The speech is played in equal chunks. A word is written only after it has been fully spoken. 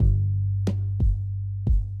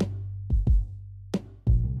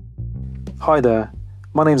Hi there,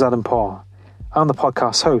 my name's Adam Parr. I'm the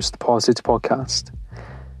podcast host of the Parrsitivity podcast.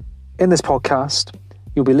 In this podcast,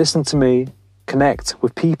 you'll be listening to me connect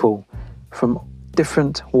with people from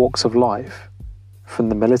different walks of life, from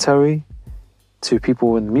the military to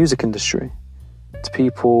people in the music industry, to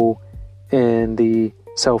people in the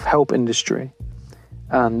self-help industry,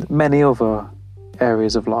 and many other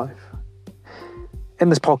areas of life. In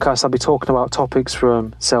this podcast, I'll be talking about topics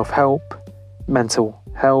from self-help, mental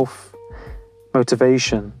health,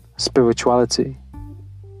 motivation, spirituality,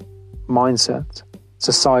 mindset,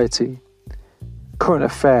 society, current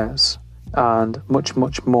affairs, and much,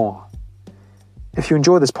 much more. If you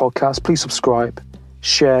enjoy this podcast, please subscribe,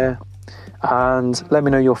 share, and let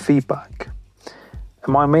me know your feedback.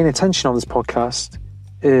 And my main intention on this podcast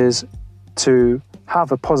is to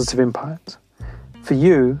have a positive impact. For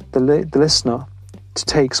you, the listener, to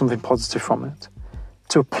take something positive from it,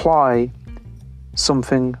 to apply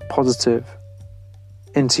something positive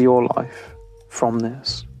into your life from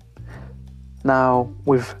this. Now,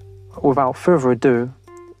 without further ado,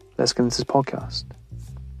 let's get into this podcast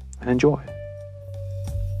and enjoy.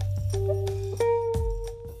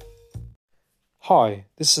 Hi,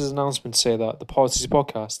 this is an announcement to say that the Parrsitivity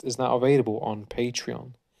podcast is now available on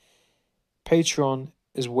Patreon. Patreon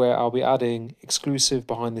is where I'll be adding exclusive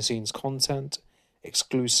behind-the-scenes content,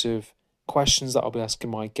 exclusive questions that I'll be asking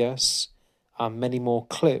my guests, and many more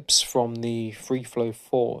clips from the Free Flow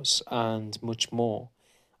Force and much more,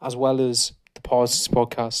 as well as the Parrsitivity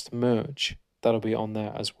podcast merch that'll be on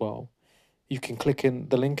there as well. You can click in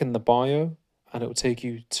the link in the bio and it will take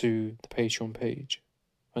you to the Patreon page.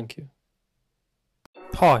 Thank you.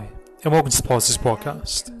 Hi, and welcome to the Parrsitivity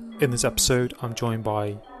podcast. In this episode, I'm joined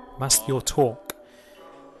by Master Your Talk.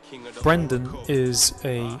 Brenden is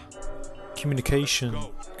a communication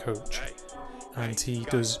coach, and he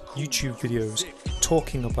does YouTube videos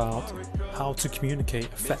talking about how to communicate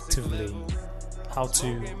effectively, how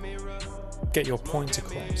to get your point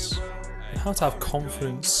across, and how to have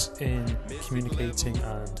confidence in communicating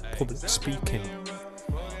and public speaking.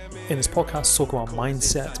 In this podcast, talk about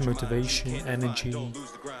mindset, motivation, energy,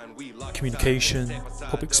 communication,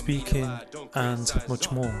 public speaking, and much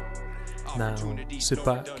more. Now, sit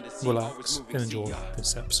back, relax, and enjoy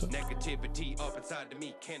this episode.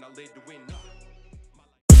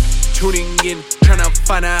 Tuning in, trying to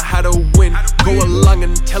find out how to win. Go along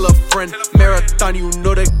and tell a friend. Marathon, you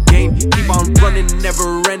know the game. Keep on running,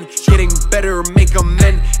 never end. Getting better, make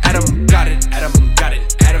amend. Adam got it, Adam got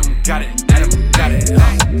it, Adam got it, Adam got it.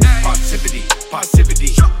 Parrsitivity, Parrsitivity,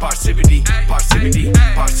 Parrsitivity, Parrsitivity,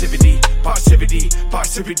 Parrsitivity, Parrsitivity,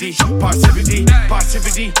 Parrsitivity, Parrsitivity,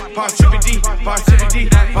 Parrsitivity, Parrsitivity,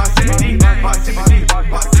 Parrsitivity, Parrsitivity,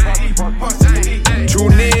 Parrsitivity, Parrsitivity.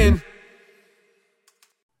 Tune in.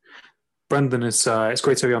 Brenden, it's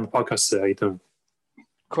great to have you on the podcast today. How you doing?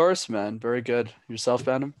 Of course, man. Very good. Yourself,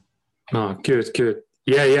 Adam? No, good.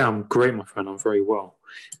 Yeah, I'm great, my friend. I'm very well.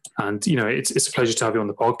 And, it's a pleasure to have you on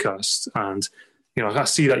the podcast. And, I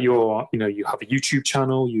see that you have a YouTube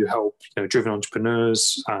channel, you help, driven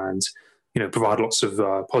entrepreneurs and, provide lots of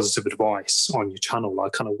positive advice on your channel.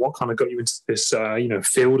 Like, what got you into this,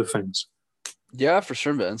 field of things? Yeah, for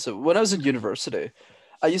sure, man. So when I was in university,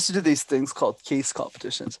 I used to do these things called case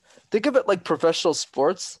competitions. Think of it like professional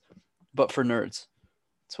sports, but for nerds.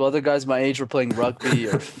 So other guys my age were playing rugby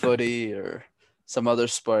or footy or some other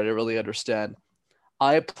sport I didn't really understand.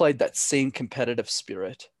 I applied that same competitive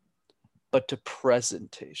spirit, but to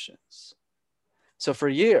presentations. So for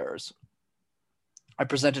years, I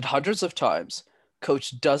presented hundreds of times,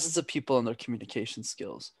 coached dozens of people on their communication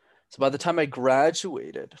skills. So by the time I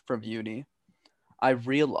graduated from uni, I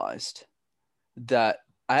realized that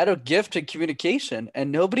I had a gift in communication and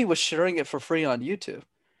nobody was sharing it for free on YouTube.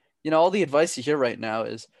 All the advice you hear right now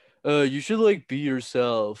is, you should be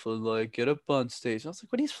yourself and get up on stage. And I was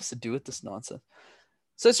like, what are you supposed to do with this nonsense?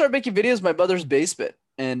 So I started making videos in my mother's basement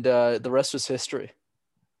and the rest was history.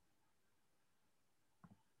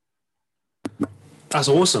 That's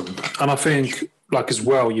awesome. And I think, as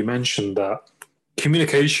well, you mentioned that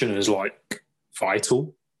communication is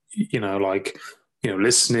vital,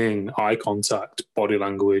 listening, eye contact, body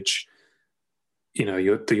language,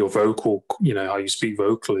 your vocal, how you speak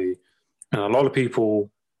vocally. And a lot of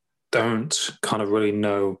people don't really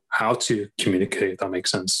know how to communicate, if that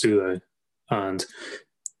makes sense, do they? And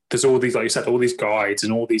there's all these, like you said, all these guides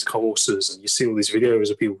and all these courses, and you see all these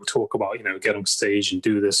videos of people talk about, get on stage and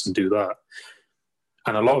do this and do that.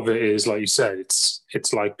 And a lot of it is, like you said,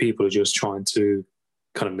 it's like people are just trying to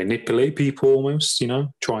manipulate people almost,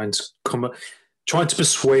 trying to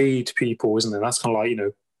persuade people, isn't it? That's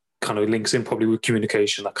links in probably with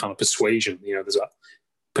communication, that kind of persuasion. There's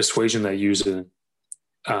persuasion they're using.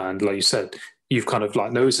 And like you said, you've kind of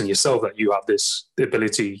like noticed in yourself that you have this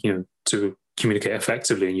ability, to communicate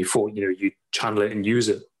effectively, and you thought, you channel it and use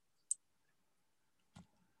it.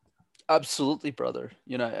 Absolutely, brother.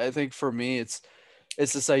 I think for me, it's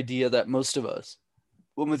this idea that most of us,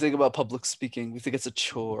 when we think about public speaking, we think it's a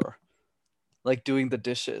chore, like doing the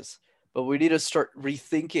dishes. But we need to start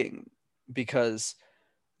rethinking, because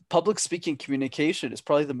public speaking communication is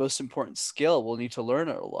probably the most important skill we'll need to learn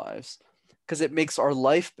in our lives, because it makes our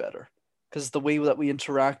life better, because the way that we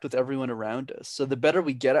interact with everyone around us. So the better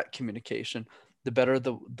we get at communication, the better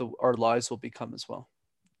our lives will become as well.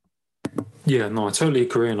 Yeah, no, I totally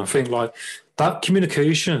agree. And I think like that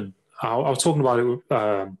communication, I was talking about it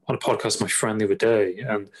on a podcast with my friend the other day,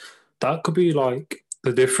 and that could be like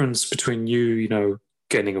the difference between you,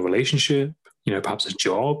 getting a relationship, perhaps a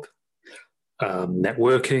job,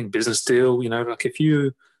 networking, business deal, like if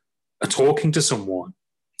you are talking to someone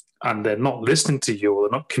and they're not listening to you, or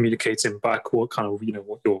they're not communicating back what kind of,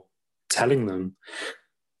 what you're telling them,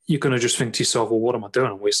 you're going to just think to yourself, well, what am I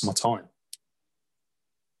doing? I'm wasting my time.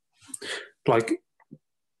 Like,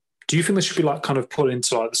 do you think this should be like kind of put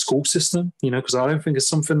into like the school system? Because I don't think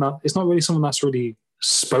it's not really something that's really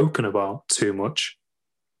spoken about too much.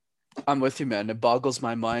 I'm with you, man. It boggles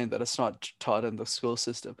my mind that it's not taught in the school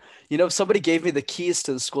system. If somebody gave me the keys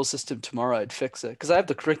to the school system tomorrow, I'd fix it, because I have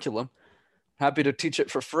the curriculum. Happy to teach it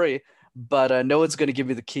for free, but no one's going to give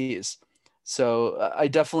me the keys. So I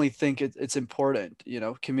definitely think it's important.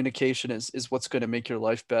 Communication is what's going to make your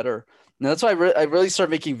life better. And that's why I really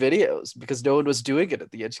started making videos, because no one was doing it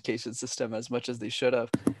at the education system as much as they should have.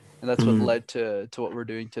 And that's what led to what we're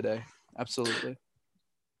doing today. Absolutely.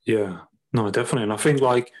 Yeah, no, definitely. And I think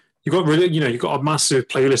like you got a massive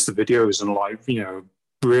playlist of videos, and like,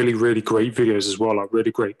 really, really great videos as well, like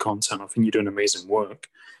really great content. I think you're doing amazing work.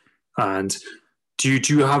 And do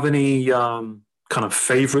you have any kind of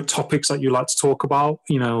favorite topics that you like to talk about,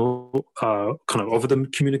 kind of other than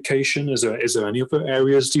communication? Is there any other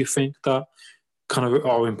areas, do you think, that kind of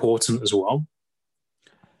are important as well?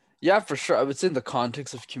 Yeah, for sure. I would say in the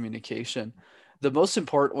context of communication, the most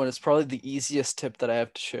important one is probably the easiest tip that I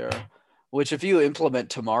have to share, which if you implement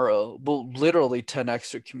tomorrow will literally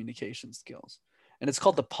 10x your communication skills. And it's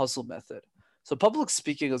called the puzzle method. So public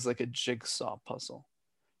speaking is like a jigsaw puzzle.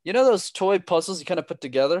 Those toy puzzles you kind of put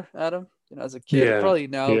together, Adam? As a kid, Yeah, probably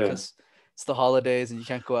now, yeah. because it's the holidays and you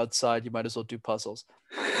can't go outside, you might as well do puzzles.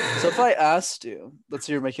 So if I asked you, let's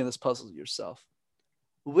say you're making this puzzle yourself,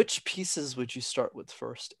 which pieces would you start with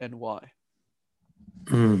first, and why?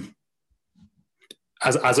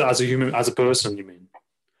 As a human, as a person, you mean?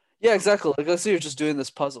 Yeah, exactly. Like, let's say you're just doing this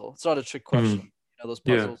puzzle. It's not a trick question. Those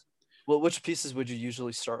Yeah. puzzles. Well, which pieces would you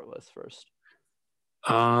usually start with first?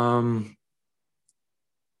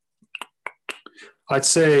 I'd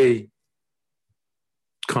say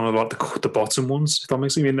kind of like the bottom ones, if that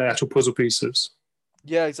makes sense. You mean the actual puzzle pieces?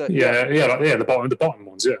 Yeah, exactly. Yeah, the bottom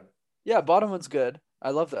ones, yeah. Yeah, bottom one's good.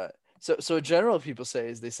 I love that. So in general, people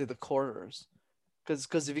say they say the corners,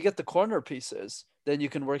 because if you get the corner pieces, then you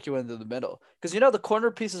can work your way into the middle. Because the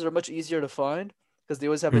corner pieces are much easier to find, because they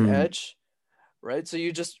always have an edge, right? So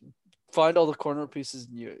you just find all the corner pieces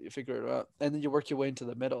and you figure it out, and then you work your way into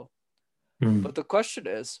the middle. But the question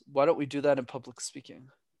is, why don't we do that in public speaking?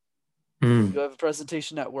 You have a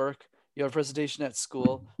presentation at work, you have a presentation at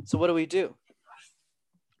school. So what do?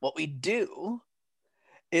 What we do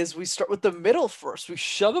is we start with the middle first. We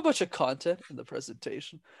shove a bunch of content in the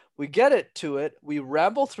presentation. We get it to it. We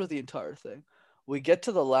ramble through the entire thing. We get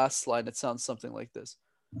to the last slide. It sounds something like this.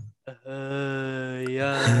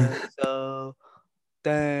 Yeah, so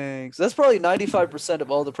thanks. That's probably 95% of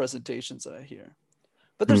all the presentations that I hear.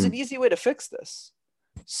 But there's an easy way to fix this.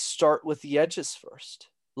 Start with the edges first,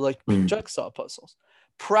 like jigsaw puzzles.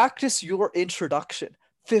 Practice your introduction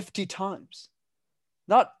 50 times.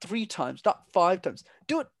 Not 3 times, not 5 times.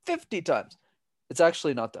 Do it 50 times. It's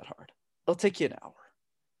actually not that hard. It'll take you an hour,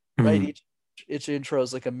 right? Each intro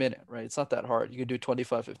is like a minute, right? It's not that hard. You can do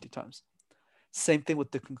 25, 50 times. Same thing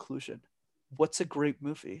with the conclusion. What's a great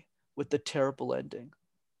movie with the terrible ending?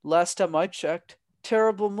 Last time I checked,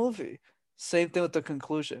 terrible movie. Same thing with the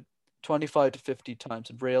conclusion. 25 to 50 times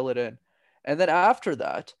and rail it in. And then after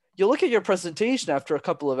that, you'll look at your presentation after a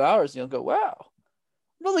couple of hours and you'll go, wow,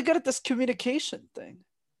 I'm really good at this communication thing.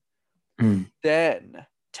 Then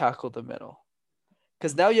tackle the middle.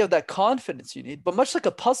 Because now you have that confidence you need. But much like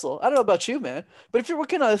a puzzle, I don't know about you, man, but if you're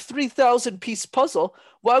working on a 3,000 piece puzzle,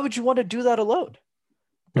 why would you want to do that alone?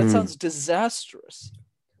 That sounds disastrous.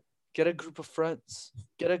 Get a group of friends,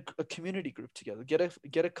 get a community group together,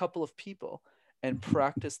 get a couple of people, and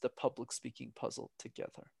practice the public speaking puzzle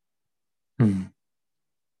together.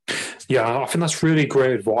 Yeah, I think that's really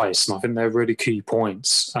great advice, and I think they're really key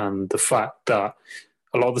points. And the fact that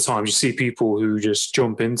a lot of the times you see people who just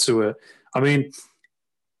jump into it. I mean,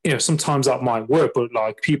 sometimes that might work, but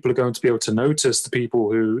like people are going to be able to notice the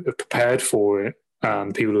people who have prepared for it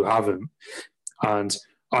and people who haven't. And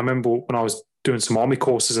I remember when I was doing some army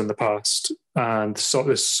courses in the past, and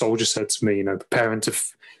this soldier said to me, failing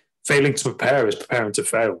to prepare is preparing to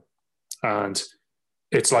fail. And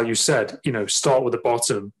it's like you said, start with the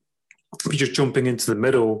bottom. If you're just jumping into the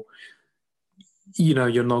middle,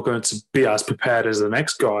 you're not going to be as prepared as the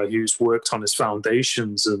next guy who's worked on his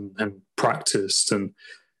foundations and practiced, and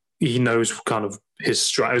he knows kind of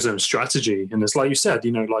his own strategy. And it's like you said,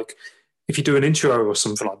 like if you do an intro or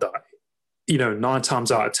something like that, 9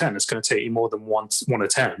 times out of 10, it's going to take you more than one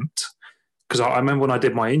attempt. Because I remember when I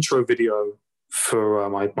did my intro video for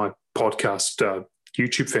my podcast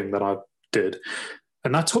YouTube thing that I did,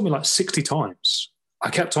 and that took me like 60 times. I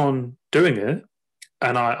kept on doing it,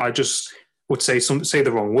 and I just would say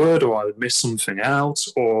the wrong word, or I would miss something out,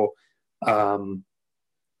 or there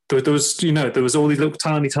was all these little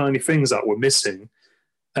tiny things that were missing.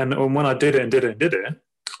 And when I did it,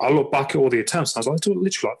 I look back at all the attempts, and I was like, I took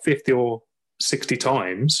literally like 50 or 60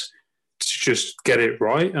 times to just get it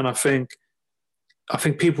right. And I think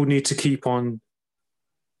people need to keep on,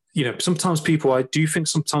 sometimes people, do you think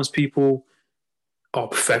sometimes people are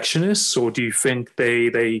perfectionists, or do you think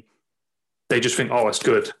they just think, oh, it's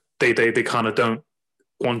good? They kind of don't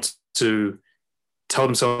want to tell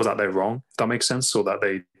themselves that they're wrong. If that makes sense, or that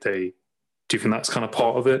they do you think that's kind of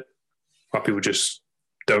part of it? Why people just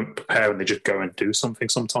don't prepare and they just go and do something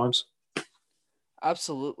sometimes?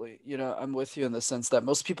 Absolutely. I'm with you in the sense that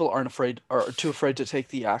most people are too afraid to take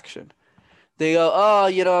the action. They go, oh,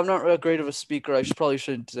 I'm not that great of a speaker. I probably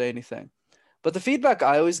shouldn't say anything. But the feedback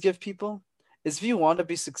I always give people is, if you want to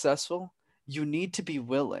be successful, you need to be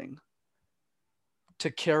willing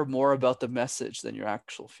to care more about the message than your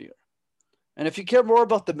actual fear. And if you care more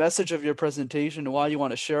about the message of your presentation and why you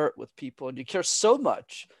want to share it with people, and you care so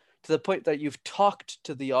much to the point that you've talked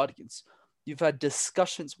to the audience, you've had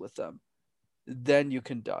discussions with them, then you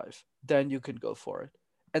can dive. Then you can go for it.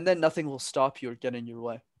 And then nothing will stop you or get in your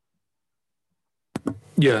way.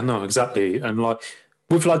 Yeah, no, exactly. And like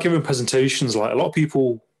with like giving presentations, like a lot of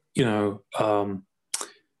people,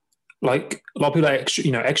 like a lot of people are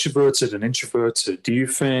extroverted and introverted. Do you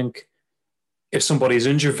think if somebody's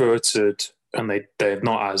introverted and they're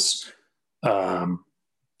not as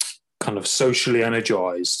kind of socially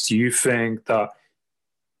energized, do you think that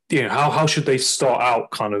how should they start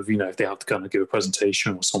out, kind of, if they have to kind of give a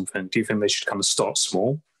presentation or something? Do you think they should kind of start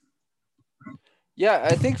small? Yeah,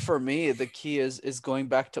 I think for me, the key is going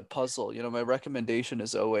back to puzzle. My recommendation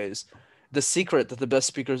is always, the secret that the best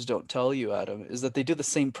speakers don't tell you, Adam, is that they do the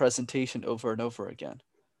same presentation over and over again.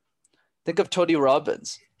 Think of Tony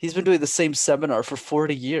Robbins. He's been doing the same seminar for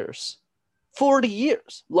 40 years. 40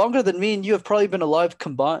 years! Longer than me and you have probably been alive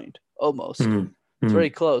combined, almost. It's very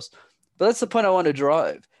close. But that's the point I want to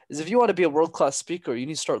drive, is if you want to be a world-class speaker, you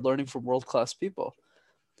need to start learning from world-class people,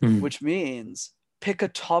 which means pick a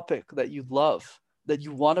topic that you love, that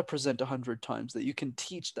you want to present 100 times, that you can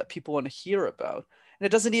teach, that people want to hear about. And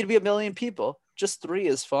it doesn't need to be 1 million people. Just 3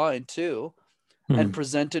 is fine too. And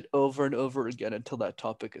present it over and over again until that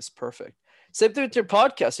topic is perfect. Same thing with your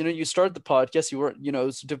podcast. You started the podcast, you weren't,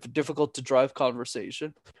 it's difficult to drive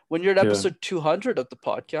conversation. When you're at episode 200 of the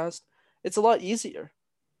podcast, it's a lot easier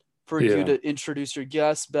for you to introduce your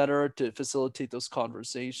guests better, to facilitate those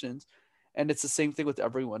conversations. And it's the same thing with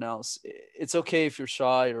everyone else. It's okay if you're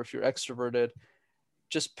shy or if you're extroverted.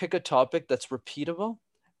 Just pick a topic that's repeatable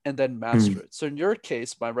and then master it. So in your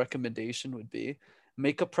case, my recommendation would be,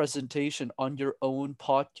 make a presentation on your own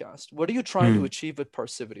podcast. What are you trying to achieve with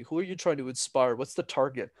Parrsitivity? Who are you trying to inspire? What's the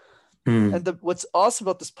target? And what's awesome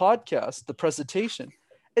about this podcast, the presentation,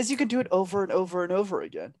 is you can do it over and over and over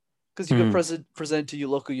again. Because you can present to your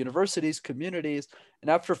local universities, communities, and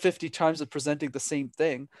after 50 times of presenting the same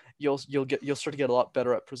thing, you'll start to get a lot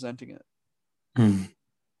better at presenting it.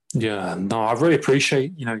 Yeah, no, I really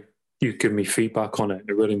appreciate you giving me feedback on it.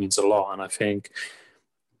 It really means a lot. And I think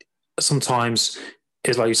sometimes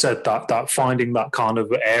it's like you said, that finding that kind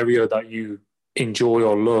of area that you enjoy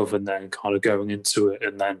or love, and then kind of going into it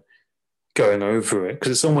and then going over it,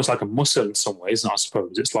 because it's almost like a muscle in some ways. And I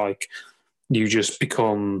suppose it's like you just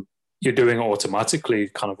become, you're doing it automatically,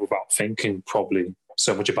 kind of without thinking probably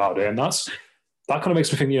so much about it. And that kind of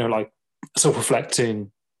makes me think, like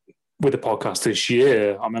self-reflecting with the podcast this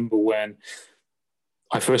year. I remember when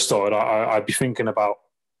I first started, I'd be thinking about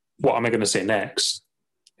what am I going to say next,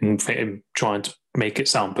 and trying to make it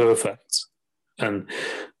sound perfect. And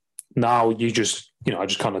now I just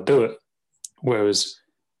kind of do it. Whereas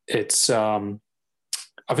it's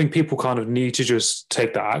I think people kind of need to just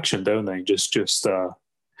take that action, don't they? Just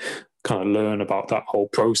kind of learn about that whole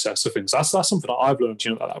process of things. That's something that I've learned.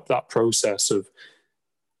 You know, that process of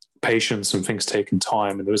patience and things taking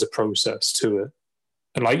time, and there is a process to it.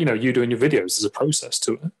 And like, you know, you doing your videos, there's a process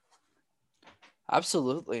to it.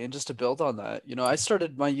 Absolutely. And just to build on that, I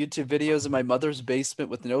started my YouTube videos in my mother's basement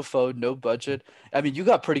with no phone, no budget. I mean, you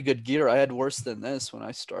got pretty good gear. I had worse than this when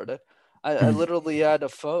I started. I literally had a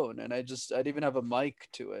phone, and I didn't even have a mic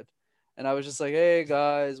to it. And I was just like, hey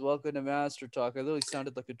guys, welcome to Master Talk. I literally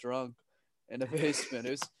sounded like a drunk in a basement.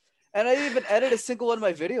 And I didn't even edit a single one of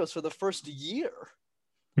my videos for the first year.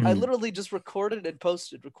 I literally just recorded and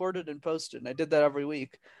posted, and I did that every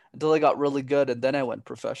week until I got really good, and then I went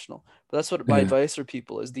professional. But that's what my advice for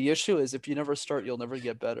people is. The issue is if you never start, you'll never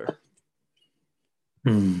get better.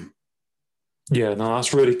 Yeah, no,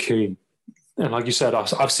 that's really key. And like you said,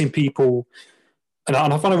 I've seen people, and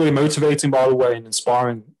I find it really motivating, by the way, and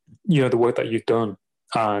inspiring, you know, the work that you've done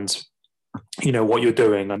and, you know, what you're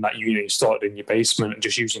doing, and that you started in your basement and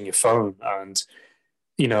just using your phone. And,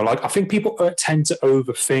 you know, like I think people tend to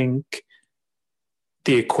overthink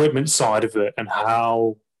the equipment side of it and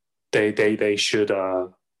how they should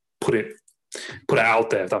put it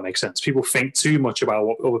out there, if that makes sense. People think too much about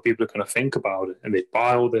what other people are going to think about it, and they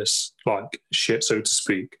buy all this like shit, so to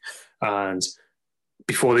speak, and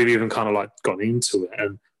before they've even kind of like gone into it.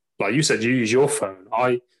 And like you said, you use your phone.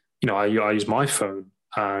 I use my phone,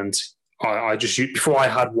 and I just before I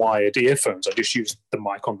had wired earphones, I just used the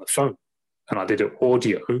mic on the phone, and I did it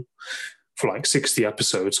audio for like 60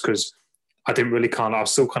 episodes because I didn't really I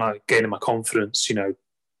was still kind of gaining my confidence, you know,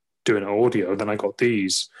 doing audio. Then I got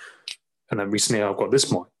these, and then recently I've got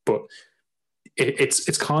this mic. But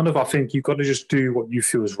it's kind of, I think you've got to just do what you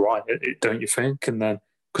feel is right, don't you think? And then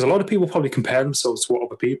because a lot of people probably compare themselves to what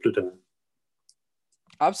other people are doing.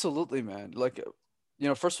 Absolutely, man. Like,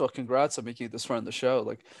 first of all, congrats on making it this far in the show.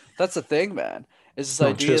 Like, that's the thing, man. Is this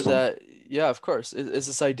idea cheers, man. that, yeah, of course, is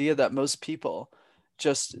this idea that most people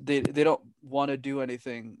just they don't want to do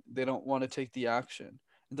anything. They don't want to take the action.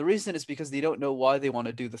 And the reason is because they don't know why they want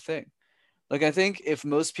to do the thing. Like, I think if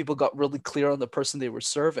most people got really clear on the person they were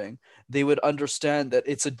serving, they would understand that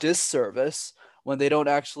it's a disservice when they don't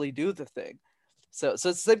actually do the thing. So it's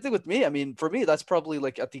the same thing with me. I mean, for me, that's probably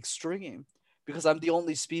like at the extreme because I'm the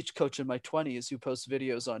only speech coach in my 20s who posts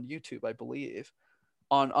videos on YouTube, I believe,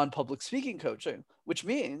 on public speaking coaching, which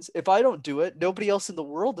means if I don't do it, nobody else in the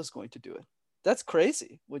world is going to do it. That's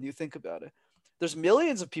crazy when you think about it. There's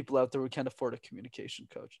millions of people out there who can't afford a communication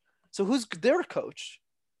coach. So who's their coach?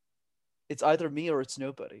 It's either me or it's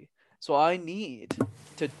nobody. So I need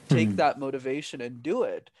to take that motivation and do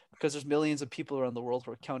it because there's millions of people around the world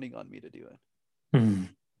who are counting on me to do it.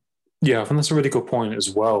 Yeah, I think that's a really good point as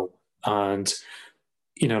well. And,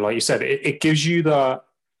 you know, like you said, it gives you that,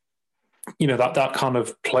 you know, that kind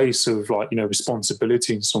of place of like, you know,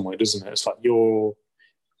 responsibility in some way, doesn't it? It's like you're,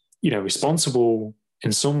 you know, responsible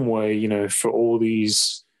in some way, you know, for all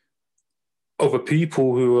these other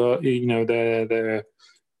people who are, you know, they're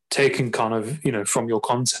taking kind of, you know, from your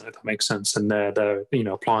content, if that makes sense, and they're you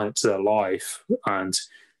know, applying it to their life. And,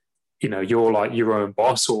 you know, you're like your own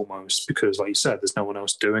boss almost because, like you said, there's no one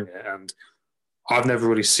else doing it. And I've never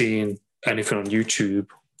really seen anything on YouTube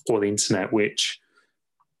or the internet which,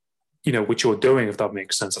 you know, which you're doing, if that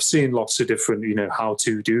makes sense. I've seen lots of different, you know, how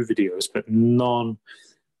to do videos, but none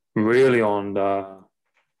really on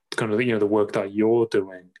kind of, you know, the work that you're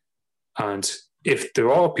doing. And if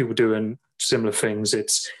there are people doing similar things,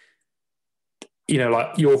 it's, you know,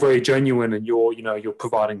 like you're very genuine and you're, you know, you're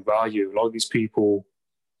providing value. A lot of these people,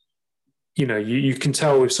 you know, you can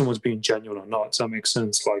tell if someone's being genuine or not. Does that make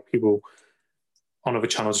sense? Like people on other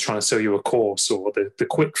channels are trying to sell you a course or the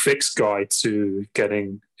quick fix guide to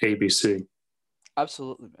getting ABC.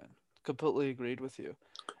 Absolutely, man. Completely agreed with you.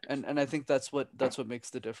 And I think that's what makes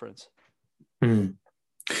the difference. Do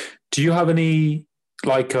you have any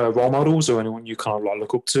like role models or anyone you kind of like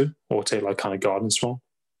look up to or take like kind of guidance from?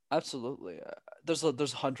 Absolutely.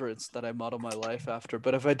 There's hundreds that I model my life after,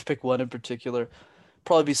 but if I had to pick one in particular,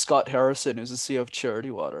 probably be Scott Harrison, who's the CEO of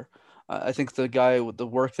Charity Water. I think the guy with the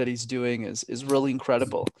work that he's doing is really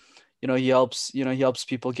incredible. He helps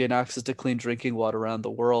people gain access to clean drinking water around the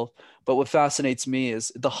world. But what fascinates me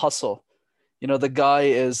is the hustle. The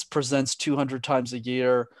guy presents 200 times a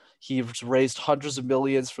year. He's raised hundreds of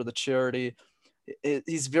millions for the charity.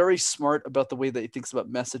 He's very smart about the way that he thinks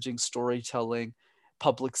about messaging, storytelling,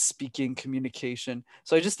 public speaking, communication.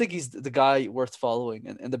 So I just think he's the guy worth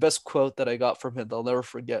following. And the best quote that I got from him that I'll never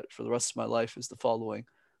forget for the rest of my life is the following: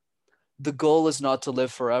 "The goal is not to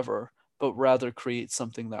live forever, but rather create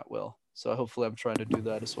something that will." So hopefully I'm trying to do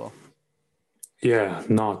that as well. Yeah,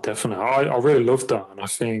 no, definitely. I really love that, and I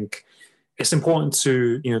think it's important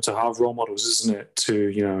to to have role models, isn't it?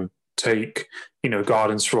 To take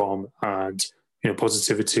guidance from, and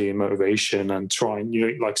positivity and motivation, and try and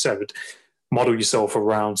like I said, model yourself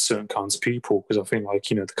around certain kinds of people, because I think like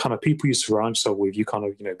the kind of people you surround yourself with, you kind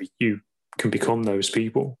of you can become those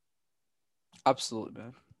people. Absolutely,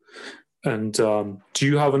 man. And do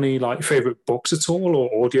you have any like favorite books at all,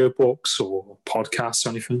 or audio books, or podcasts, or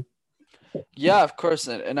anything? Yeah, of course.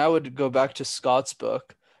 And I would go back to Scott's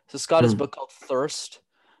book. So Scott has a Mm. book called Thirst.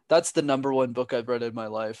 That's the number one book I've read in my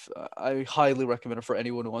life. I highly recommend it for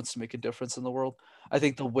anyone who wants to make a difference in the world. I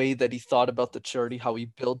think the way that he thought about the charity, how he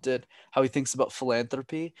built it, how he thinks about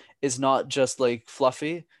philanthropy is not just like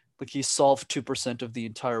fluffy. Like he solved 2% of the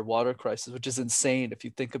entire water crisis, which is insane if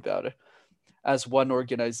you think about it as one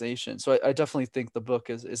organization. So I definitely think the book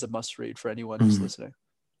is a must read for anyone who's Mm. listening.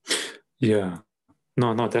 Yeah.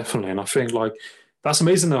 No, no, definitely. And I think like that's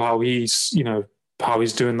amazing though how he's, how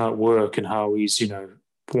he's doing that work, and how he's,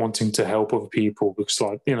 wanting to help other people, because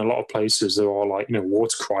like in a lot of places there are like,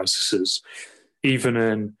 water crises. Even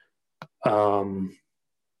in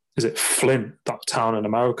is it Flint, that town in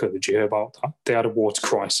America? Did you hear about that? They had a water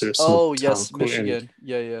crisis in a Oh, town yes, called in, Michigan.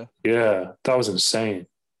 Yeah, yeah. yeah, that was insane.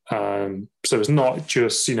 So it's not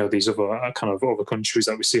just, these other kind of other countries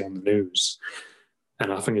that we see on the news.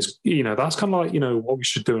 And I think it's, that's kind of like, what we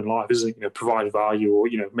should do in life, isn't it? Provide value, or,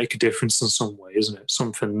 make a difference in some way, isn't it?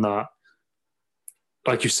 Something that,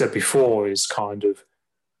 like you said before, is kind of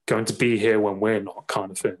going to be here when we're not, kind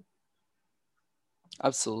of thing.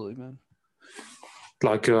 Absolutely, man.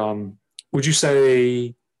 Like, would you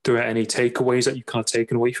say there are any takeaways that you kind of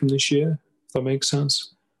taken away from this year? If that makes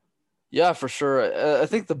sense. Yeah, for sure. I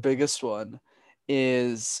think the biggest one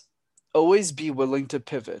is always be willing to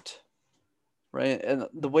pivot, right? And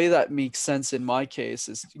the way that makes sense in my case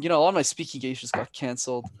is, a lot of my speaking engagements got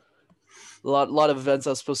canceled. A lot of events I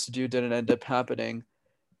was supposed to do didn't end up happening.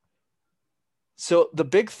 So the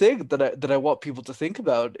big thing that I want people to think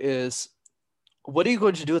about is, what are you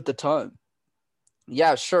going to do at the time?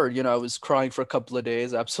 Yeah, sure. I was crying for a couple of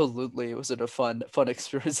days. Absolutely. It wasn't a fun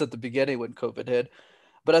experience at the beginning when COVID hit.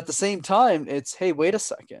 But at the same time, it's, hey, wait a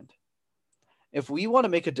second. If we want to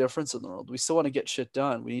make a difference in the world, we still want to get shit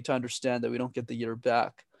done. We need to understand that we don't get the year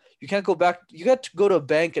back. You can't go back. You got to go to a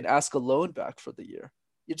bank and ask a loan back for the year.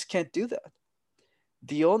 You just can't do that.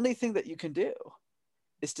 The only thing that you can do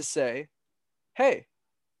is to say, hey,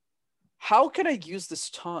 how can I use this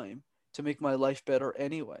time to make my life better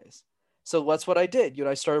anyways? So that's what I did.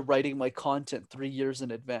 I started writing my content 3 years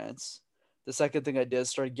in advance. The second thing I did is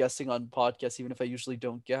started guesting on podcasts, even if I usually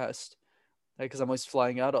don't guest, right? Because I'm always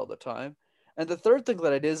flying out all the time. And the third thing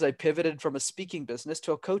that I did is I pivoted from a speaking business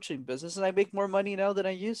to a coaching business, and I make more money now than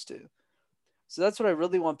I used to. So that's what I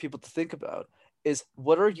really want people to think about is,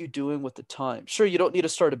 what are you doing with the time? Sure, you don't need to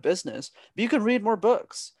start a business, but you can read more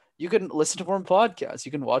books. You can listen to more podcasts.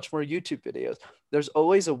 You can watch more YouTube videos. There's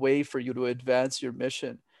always a way for you to advance your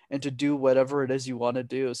mission and to do whatever it is you want to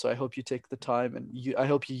do. So I hope you take the time, and I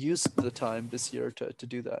hope you use the time this year to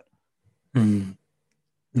do that. Mm.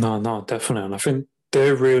 No, no, definitely. And I think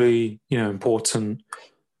they're really, important,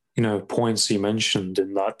 points you mentioned,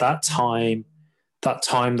 in that time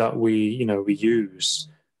that we use,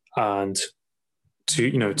 and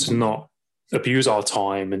to, to not abuse our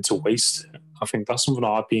time and to waste it. I think that's something that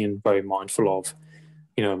I've been very mindful of,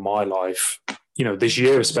 in my life, this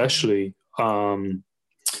year, especially,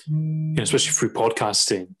 especially through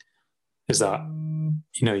podcasting, is that,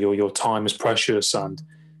 your time is precious, and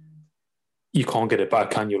you can't get it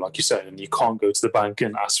back, can you? Like you said, and you can't go to the bank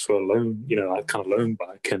and ask for a loan, that kind of loan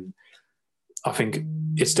back. And I think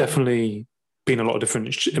it's definitely been a lot of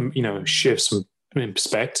different, shifts in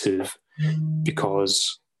perspective,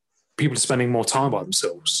 because people are spending more time by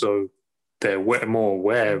themselves, so they're more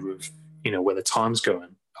aware of, where the time's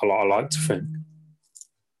going. I like to think.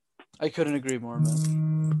 I couldn't agree more,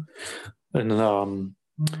 man. And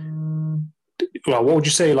well, what would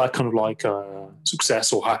you say, like, kind of like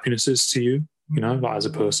success or happiness is to you? Like as a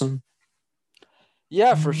person.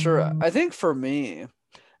 Yeah, for sure. I think for me,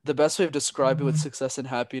 the best way of describing what success and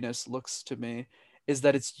happiness looks to me is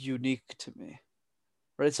that it's unique to me,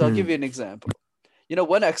 right? So I'll give Mm. you an example.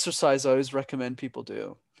 One exercise I always recommend people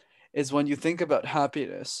do is, when you think about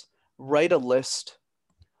happiness, write a list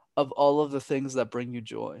of all of the things that bring you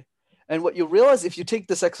joy. And what you realize, if you take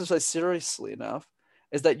this exercise seriously enough,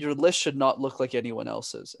 is that your list should not look like anyone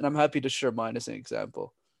else's. And I'm happy to share mine as an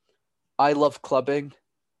example. I love clubbing.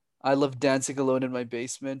 I love dancing alone in my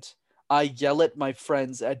basement. I yell at my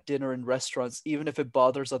friends at dinner and restaurants, even if it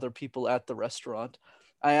bothers other people at the restaurant.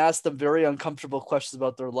 I ask them very uncomfortable questions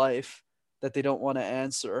about their life that they don't want to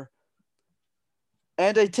answer.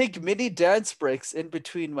 And I take mini dance breaks in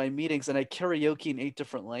between my meetings, and I karaoke in 8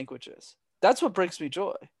 different languages. That's what brings me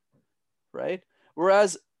joy, right?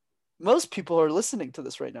 Whereas most people who are listening to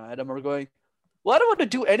this right now, Adam, are going, well, I don't want to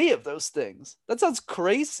do any of those things. That sounds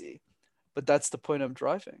crazy. But that's the point I'm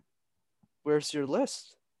driving. Where's your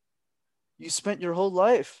list? You spent your whole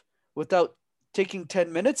life without taking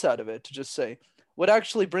 10 minutes out of it to just say, what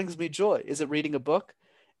actually brings me joy? Is it reading a book?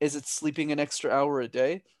 Is it sleeping an extra hour a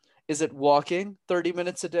day? Is it walking 30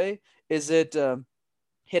 minutes a day? Is it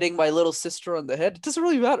hitting my little sister on the head? It doesn't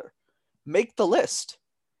really matter. Make the list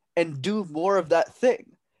and do more of that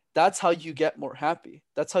thing. That's how you get more happy.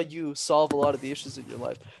 That's how you solve a lot of the issues in your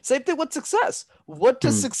life. Same thing with success. What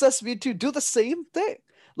does success mean to you? Do the same thing.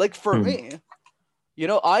 Like for me, you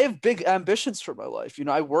know, I have big ambitions for my life. You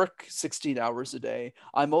know, I work 16 hours a day.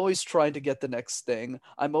 I'm always trying to get the next thing.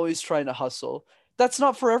 I'm always trying to hustle. That's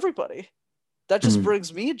not for everybody. That just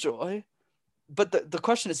brings me joy. But the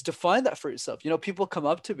question is, define that for yourself. You know, people come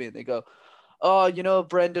up to me and they go, oh, you know,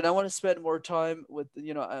 Brenden, I want to spend more time with,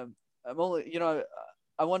 you know, I'm only, you know,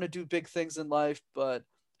 I want to do big things in life, but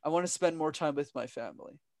I want to spend more time with my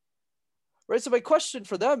family. Right? So my question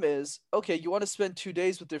for them is, okay, you want to spend 2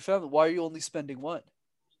 days with your family. Why are you only spending one?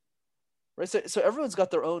 Right? So everyone's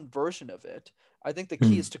got their own version of it. I think the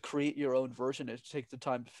key is to create your own version and to take the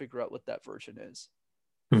time to figure out what that version is.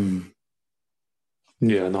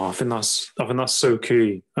 Yeah, no, I think that's so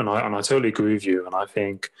key, and I totally agree with you. And I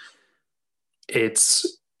think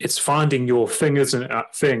it's finding your fingers in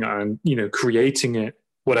that thing, and you know, creating it,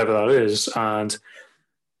 whatever that is. And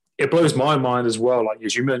it blows my mind as well. Like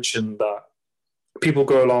as you mentioned, that people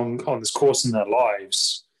go along on this course in their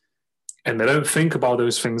lives, and they don't think about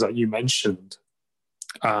those things that you mentioned.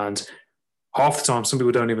 And half the time, some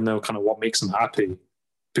people don't even know kind of what makes them happy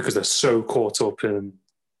because they're so caught up in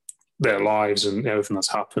their lives and everything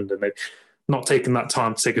that's happened, and they've not taken that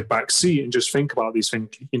time to take a back seat and just think about these things,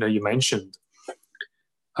 you know, you mentioned.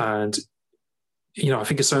 And, you know, I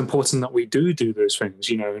think it's so important that we do those things,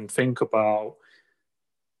 you know, and think about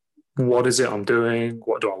what is it I'm doing?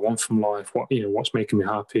 What do I want from life? What, you know, what's making me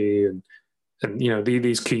happy? And you know,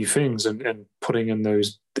 these key things, and putting in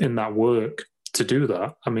that work to do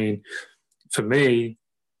that. I mean, for me,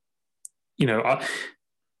 you know,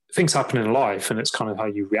 things happen in life, and it's kind of how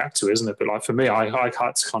you react to it, isn't it? But like for me, I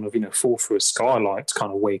had to kind of, you know, fall through a skylight to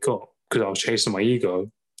kind of wake up because I was chasing my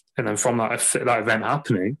ego, and then from that event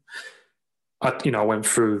happening, I went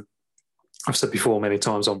through. I've said before many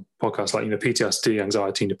times on podcasts, like, you know, PTSD,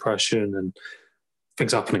 anxiety, and depression, and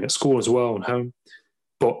things happening at school as well and home.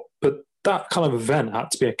 But that kind of event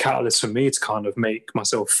had to be a catalyst for me to kind of make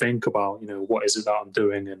myself think about, you know, what is it that I'm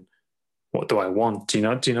doing and what do I want? Do you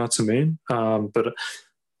know what I mean? But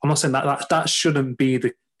I'm not saying that shouldn't be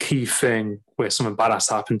the key thing where something bad has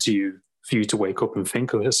to happen to you for you to wake up and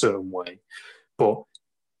think of it a certain way. But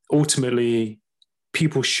ultimately,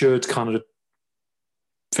 people should kind of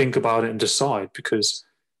think about it and decide, because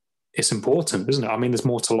it's important, isn't it? I mean, there's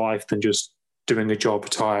more to life than just doing a job,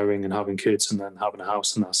 retiring and having kids and then having a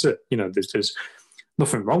house and that's it. You know, there's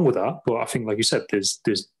nothing wrong with that. But I think, like you said,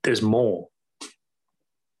 there's more.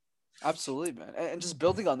 Absolutely, man. And just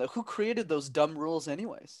building on that, who created those dumb rules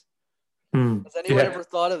anyways? Has anyone ever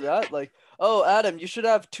thought of that? Like, oh, Adam, you should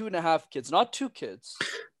have 2.5 kids, not 2 kids.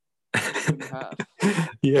 2.5.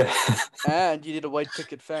 Yeah. And you need a white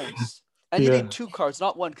picket fence. And you need 2 cars,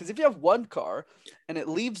 not one. Because if you have 1 car and it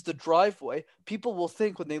leaves the driveway, people will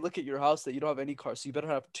think when they look at your house that you don't have any cars. So you better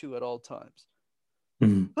have 2 at all times.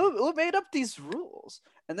 Who made up these rules?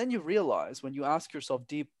 And then you realize when you ask yourself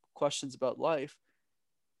deep questions about life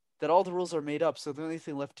that all the rules are made up. So the only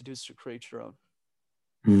thing left to do is to create your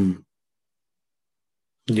own.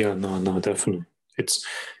 Yeah, no, definitely. It's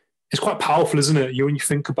quite powerful, isn't it? When you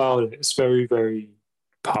think about it, it's very, very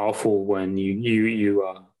powerful when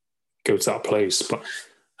you go to that place.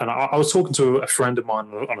 And I was talking to a friend of mine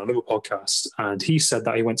on another podcast, and he said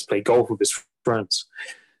that he went to play golf with his friends,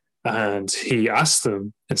 and he asked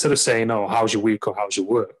them, instead of saying, "Oh, how's your week?" or "How's your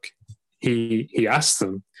work," he asked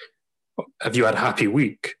them, "Have you had a happy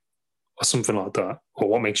week?" or something like that, or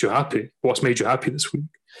 "What makes you happy? What's made you happy this week?"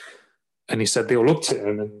 And he said they all looked at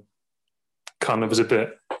him and kind of was a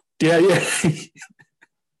bit, yeah.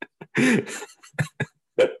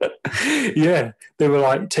 Yeah, they were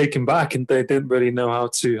like taken back, and they didn't really know how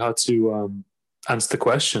to answer the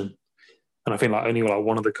question. And I think like only like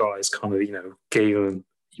one of the guys kind of, you know, gave him,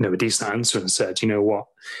 you know, a decent answer and said, "You know what,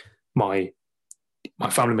 my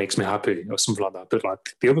family makes me happy," or something like that. But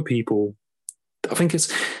like the other people, I think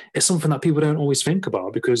it's something that people don't always think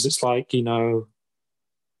about, because it's like, you know,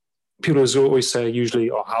 people always say usually,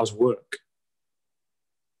 "Oh, how's work?"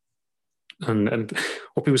 And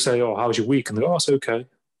or people say, "Oh, how's your week?" And they go, "Oh, it's okay."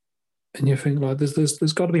 And you think like,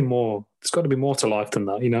 there's got to be more. There's got to be more to life than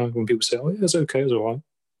that, you know. When people say, "Oh, yeah, it's okay, it's all right."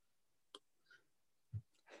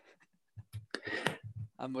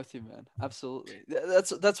 I'm with you, man. Absolutely.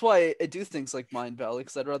 That's why I do things like Mind Valley,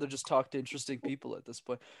 because I'd rather just talk to interesting people at this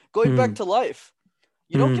point. Going back Mm, to life,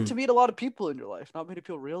 you don't get mm, to meet a lot of people in your life. Not many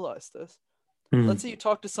people realize this. Let's mm, say you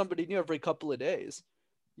talk to somebody new every couple of days.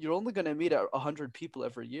 You're only going to meet 100 people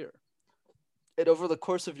every year. And over the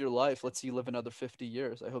course of your life, let's say you live another 50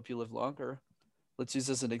 years. I hope you live longer. Let's use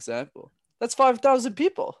this as an example. That's 5,000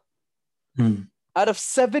 people. mm. Out of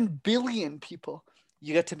 7 billion people,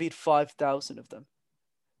 you get to meet 5,000 of them.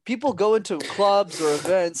 People go into clubs or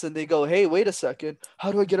events and they go, hey, wait a second.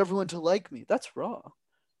 How do I get everyone to like me? That's wrong.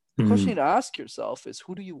 The question you need to ask yourself is,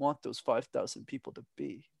 who do you want those 5,000 people to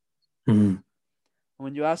be? Mm.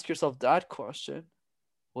 When you ask yourself that question,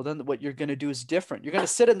 well, then what you're going to do is different. You're going to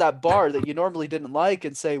sit in that bar that you normally didn't like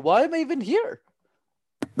and say, why am I even here?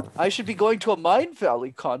 I should be going to a Mind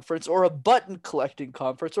Valley conference or a button collecting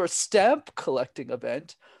conference or a stamp collecting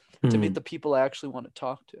event to meet the people I actually want to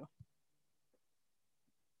talk to.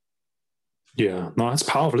 Yeah, no, that's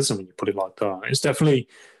powerful, isn't it, when you put it like that? It's definitely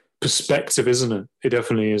perspective, isn't it? It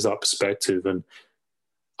definitely is that perspective. And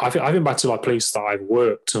I've been back to like places that I've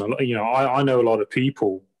worked. You know, I know a lot of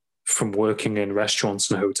people from working in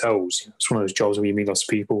restaurants and hotels. It's one of those jobs where you meet lots of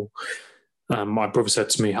people. My brother said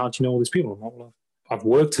to me, "How do you know all these people?" I'm like, "Well, I've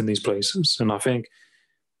worked in these places." And I think,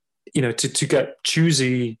 you know, to get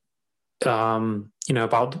choosy, you know,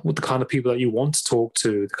 about what the kind of people that you want to talk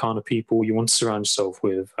to, the kind of people you want to surround yourself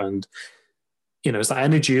with, and you know, it's that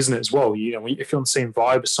energy, isn't it, as well? You know, if you're on the same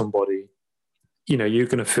vibe as somebody, you know, you're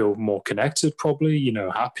going to feel more connected, probably, you know,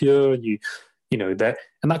 happier. And you know, that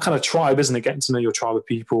kind of tribe, isn't it? Getting to know your tribe of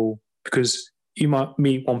people, because you might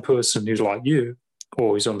meet one person who's like you,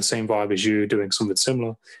 or who's on the same vibe as you, doing something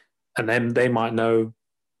similar, and then they might know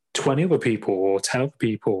 20 other people or 10 other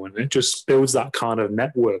people, and it just builds that kind of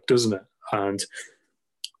network, doesn't it? And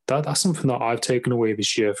that's something that I've taken away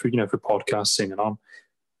this year for, you know, for podcasting, and I'm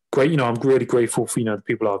great. You know, I'm really grateful for, you know, the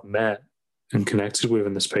people I've met and connected with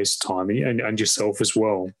in the space of time, and yourself as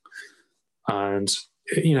well. And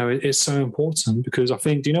you know, it's so important, because I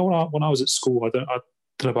think, do you know, when I was at school, I don't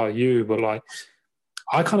know about you, but like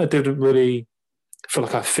I kind of didn't really feel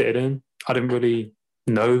like I fitted in. I didn't really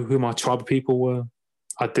know who my tribe of people were.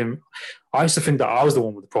 I used to think that I was the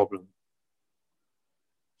one with the problem.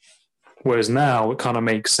 Whereas now it kind of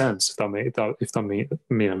makes sense, if that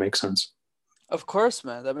makes sense. Of course,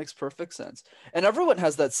 man. That makes perfect sense. And everyone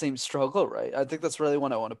has that same struggle, right? I think that's really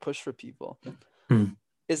what I want to push for people.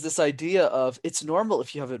 Is this idea of it's normal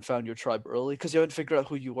if you haven't found your tribe early because you haven't figured out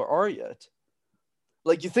who you are yet.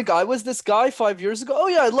 Like, you think I was this guy 5 years ago? Oh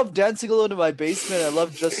yeah, I love dancing alone in my basement. I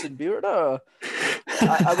love Justin Bieber. No,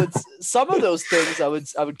 I would, some of those things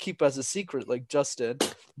I would keep as a secret, like Justin.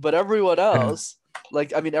 But everyone else,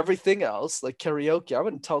 like, I mean, everything else, like karaoke, I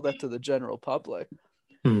wouldn't tell that to the general public.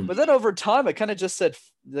 But then over time, I kind of just said,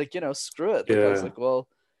 like, you know, screw it. Like, I was like, well,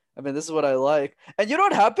 I mean, this is what I like. And you know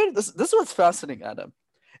what happened? This is what's fascinating, Adam,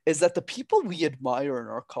 is that the people we admire in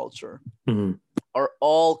our culture are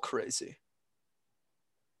all crazy.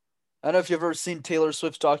 I don't know if you've ever seen Taylor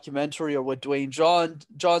Swift's documentary or what Dwayne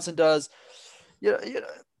Johnson does. You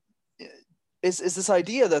know, is this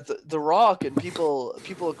idea that the Rock and people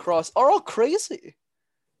across are all crazy.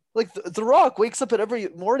 Like the Rock wakes up every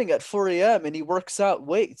morning at 4 a.m. and he works out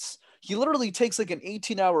weights. He literally takes like an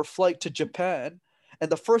 18-hour flight to Japan,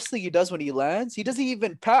 and the first thing he does when he lands, he doesn't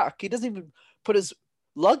even pack. He doesn't even put his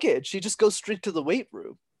luggage. He just goes straight to the weight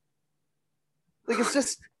room. Like, it's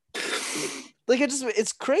just like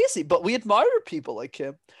it's crazy. But we admire people like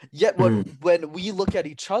him. Yet when we look at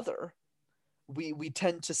each other, we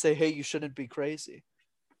tend to say, hey, you shouldn't be crazy.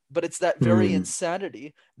 But it's that very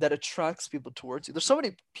insanity that attracts people towards you. There's so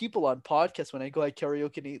many people on podcasts when I go, I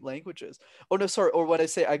karaoke in 8 languages. Oh, no, sorry. Or when I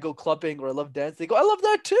say I go clubbing or I love dance, they go, I love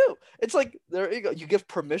that too. It's like, there you go. You give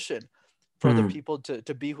permission for other people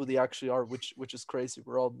to be who they actually are, which is crazy.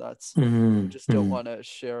 We're all nuts. We just don't want to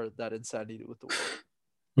share that insanity with the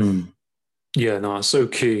world. Yeah, no, it's so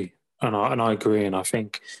key. And I agree. And I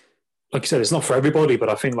think, like you said, it's not for everybody, but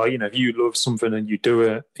I think, like, you know, if you love something and you do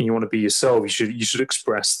it and you want to be yourself, you should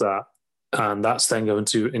express that, and that's then going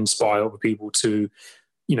to inspire other people to,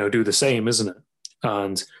 you know, do the same, isn't it?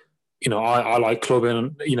 And you know, I like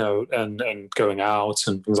clubbing, you know, and going out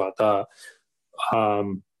and things like that.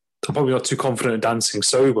 I'm probably not too confident at dancing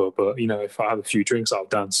sober, but you know, if I have a few drinks, I'll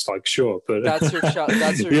dance, like, sure. But that's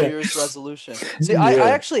your New Year's resolution. See, I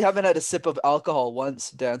actually haven't had a sip of alcohol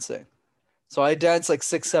once dancing. So I dance like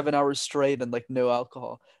 6-7 hours straight and like no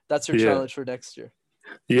alcohol. That's your Yeah. challenge for next year.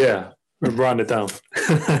 Yeah. Round it down.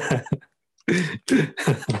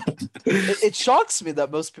 It shocks me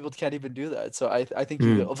that most people can't even do that. So I think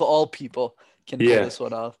you, of all people, can pull Yeah. this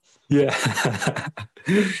one off. Yeah.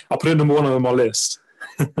 I'll put it number one on my list.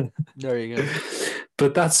 There you go.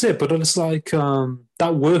 But that's it. But it's like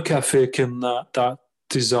that work ethic and that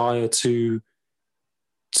desire to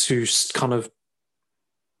kind of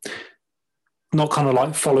not kind of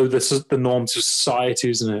like follow the norms of society,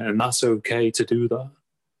 isn't it? And that's okay to do that.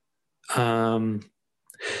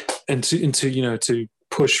 And to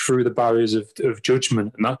push through the barriers of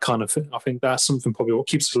judgment and that kind of thing. I think that's something probably what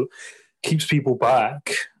keeps people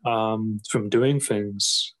back from doing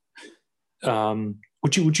things.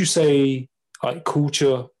 Would you say like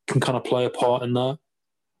culture can kind of play a part in that?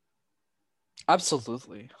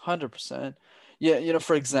 Absolutely. 100%. Yeah,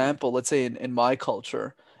 for example, let's say in my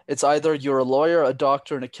culture, it's either you're a lawyer, a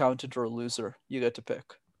doctor, an accountant, or a loser. You get to pick.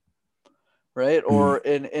 Right? Or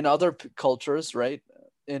in other cultures, right?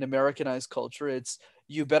 In Americanized culture, it's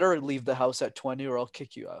you better leave the house at 20 or I'll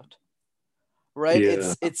kick you out. Right?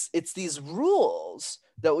 Yeah. It's these rules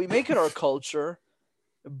that we make in our culture,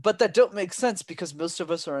 but that don't make sense because most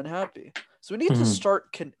of us are unhappy. So we need to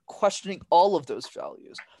start questioning all of those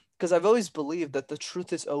values, because I've always believed that the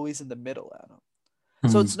truth is always in the middle, Adam.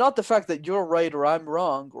 So it's not the fact that you're right or I'm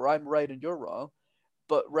wrong or I'm right and you're wrong,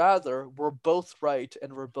 but rather we're both right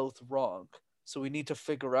and we're both wrong. So we need to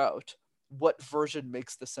figure out what version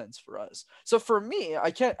makes the sense for us. So for me, I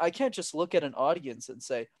can't just look at an audience and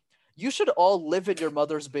say, you should all live in your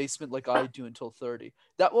mother's basement like I do until 30.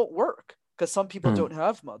 That won't work because some people don't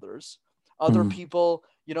have mothers. Other people,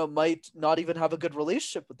 might not even have a good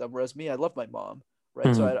relationship with them. Whereas me, I love my mom.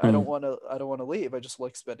 Right. So I don't want to leave. I just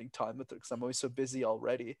like spending time with her because I'm always so busy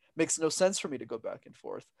already. Makes no sense for me to go back and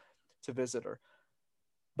forth to visit her.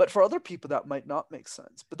 But for other people, that might not make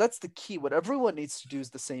sense. But that's the key. What everyone needs to do is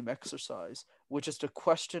the same exercise, which is to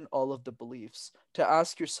question all of the beliefs, to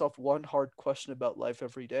ask yourself one hard question about life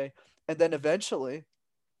every day. And then eventually,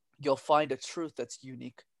 you'll find a truth that's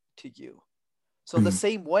unique to you. So in the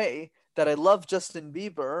same way that I love Justin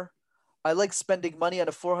Bieber, I like spending money on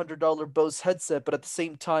a $400 Bose headset, but at the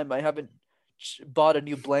same time, I haven't bought a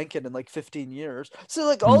new blanket in like 15 years. So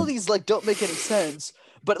like all of these like don't make any sense,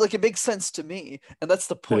 but like it makes sense to me, and that's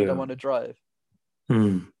the point I want to drive.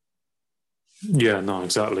 Yeah, no,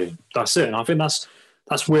 exactly. That's it. And I think that's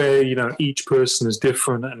where each person is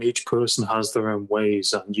different and each person has their own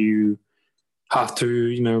ways, and you have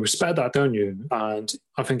to respect that, don't you? And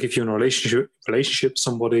I think if you're in a relationship with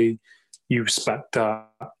somebody, you respect that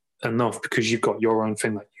enough because you've got your own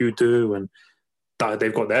thing that you do, and that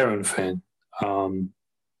they've got their own thing, and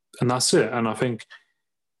that's it. And I think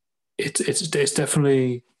it's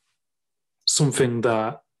definitely something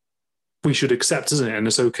that we should accept, isn't it? And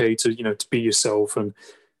it's okay to to be yourself, and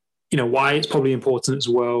why it's probably important as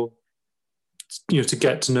well, to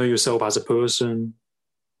get to know yourself as a person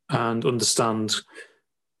and understand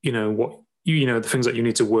what the things that you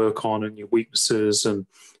need to work on and your weaknesses and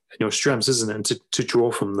your strengths, isn't it? And to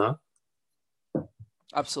draw from that.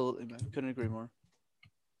 Absolutely, man. Couldn't agree more.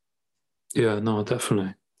 Yeah, no,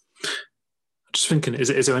 definitely. Just thinking, is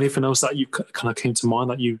there anything else that you kind of came to mind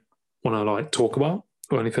that you want to like talk about,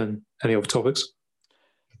 or any other topics?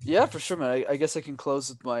 Yeah, for sure, man. I guess I can close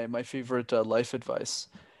with my favorite life advice,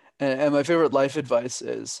 and my favorite life advice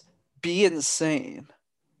is be insane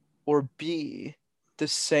or be the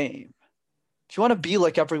same. If you want to be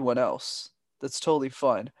like everyone else, that's totally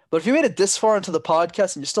fine. But if you made it this far into the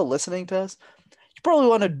podcast and you're still listening to us, you probably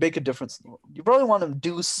want to make a difference in the world. You probably want to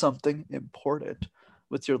do something important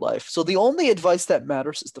with your life. So the only advice that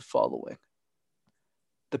matters is the following.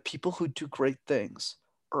 The people who do great things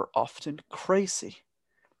are often crazy.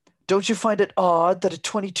 Don't you find it odd that a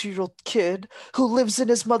 22-year-old kid who lives in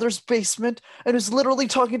his mother's basement and is literally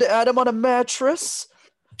talking to Adam on a mattress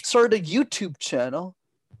started a YouTube channel,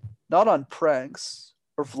 not on pranks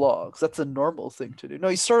or vlogs? That's a normal thing to do. No,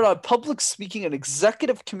 he started on public speaking and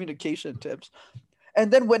executive communication tips, and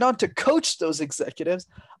then went on to coach those executives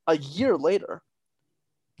a year later,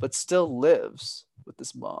 but still lives with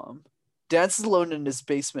his mom, dances alone in his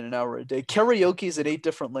basement an hour a day, karaoke's in 8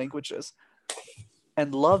 different languages,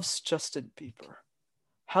 and loves Justin Bieber.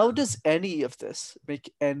 How does any of this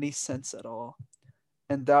make any sense at all?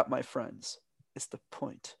 And that, my friends, is the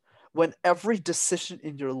point. When every decision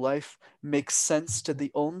in your life makes sense to the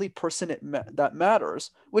only person that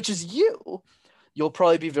matters, which is you, you'll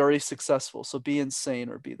probably be very successful. So be insane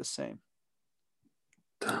or be the same.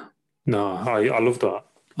 No, I love that.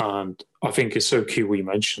 And I think it's so key what you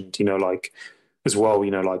mentioned, like as well,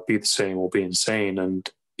 you know, like be the same or be insane. And,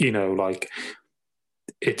 you know, like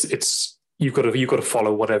it's you've got to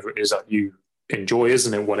follow whatever it is that you enjoy,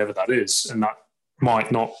 isn't it? Whatever that is. And that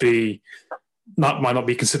might not be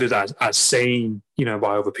considered as sane, you know,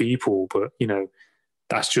 by other people, but you know,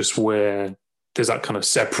 that's just where there's that kind of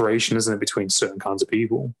separation, isn't it, between certain kinds of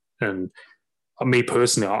people. And me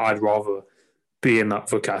personally, I'd rather be in that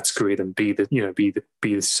other category than be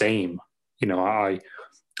the same. You know, I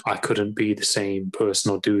couldn't be the same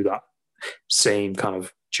person or do that same kind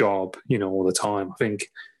of job, you know, all the time. I think,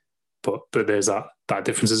 but there's that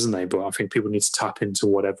difference, isn't there? But I think people need to tap into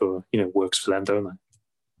whatever, you know, works for them, don't they?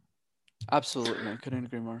 Absolutely, man. Couldn't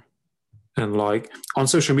agree more. And like on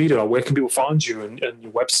social media, like, where can people find you and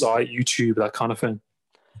your website, YouTube, that kind of thing?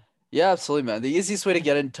 Yeah, absolutely, man. The easiest way to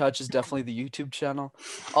get in touch is definitely the YouTube channel.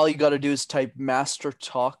 All you got to do is type Master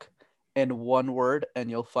Talk in one word, and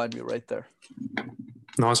you'll find me right there.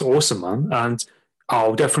 Nice, awesome, man. And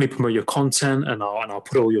I'll definitely promote your content, and I'll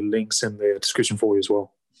put all your links in the description for you as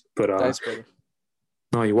well. But Thanks, brother.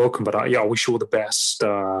 No, you're welcome. But I wish you all the best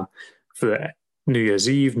for New Year's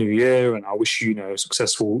Eve, New Year, and I wish you, you know, a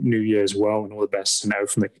successful New Year as well, and all the best in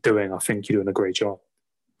everything that you're doing. I think you're doing a great job.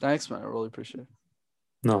 Thanks, man. I really appreciate it.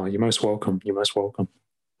 No, you're most welcome. You're most welcome.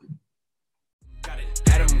 Got it.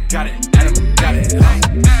 Adam got it.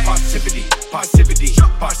 Parrsitivity.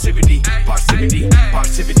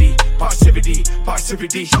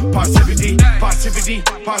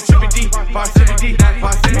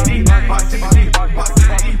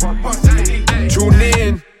 Tune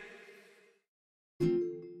in.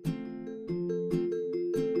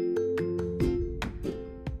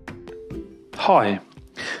 Hi,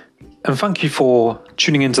 and thank you for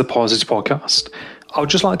tuning into the Parrsitivity podcast. I would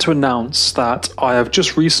just like to announce that I have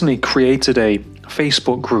just recently created a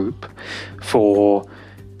Facebook group for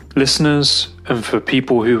listeners and for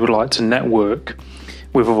people who would like to network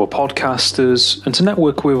with other podcasters and to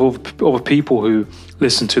network with other people who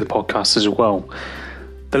listen to the podcast as well.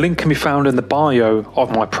 The link can be found in the bio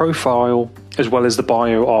of my profile as well as the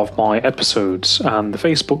bio of my episodes, and the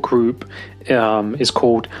Facebook group is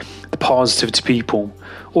called the Parrsitivity People.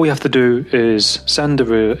 All you have to do is send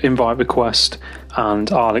an invite request and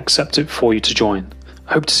I'll accept it for you to join.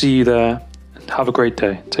 I hope to see you there. Have a great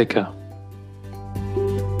day. Take care.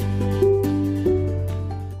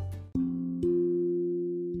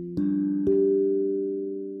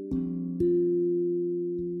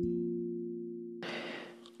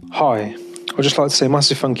 Hi, I'd just like to say a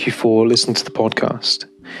massive thank you for listening to the podcast.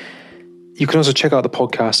 You can also check out the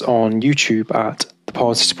podcast on YouTube at the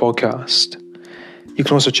Parrsitivity Podcast. You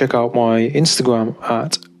can also check out my Instagram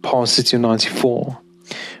at Parrsitivity94,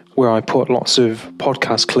 where I put lots of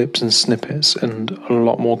podcast clips and snippets and a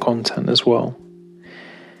lot more content as well.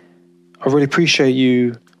 I really appreciate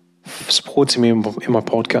you supporting me in my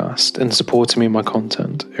podcast and supporting me in my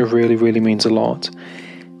content. It really, really means a lot.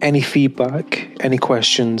 Any feedback, any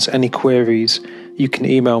questions, any queries, you can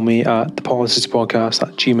email me at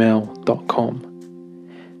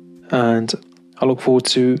theparrsititypodcast@gmail.com. And I look forward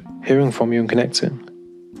to hearing from you and connecting.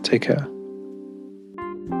 Take care.